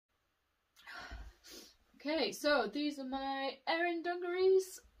Okay, so these are my Erin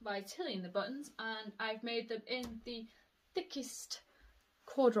dungarees by Tilly and the Buttons, and I've made them in the thickest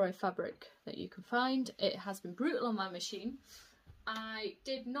corduroy fabric that you can find. It has been brutal on my machine. I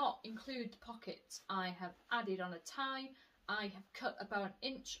did not include the pockets. I have added on a tie. I have cut about an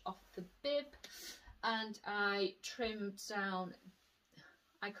inch off the bib, and I trimmed down.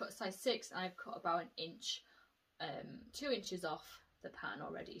 I cut size 6 and I've cut about an inch, 2 inches off the pattern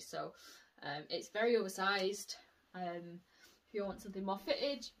already. So it's very oversized. If you want something more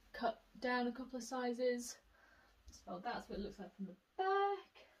fitted, cut down a couple of sizes. So that's what it looks like from the back.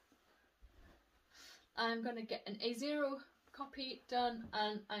 I'm going to get an A0 copy done,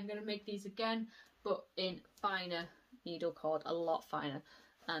 and I'm going to make these again, but in finer needle cord, a lot finer,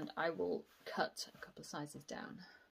 and I will cut a couple of sizes down.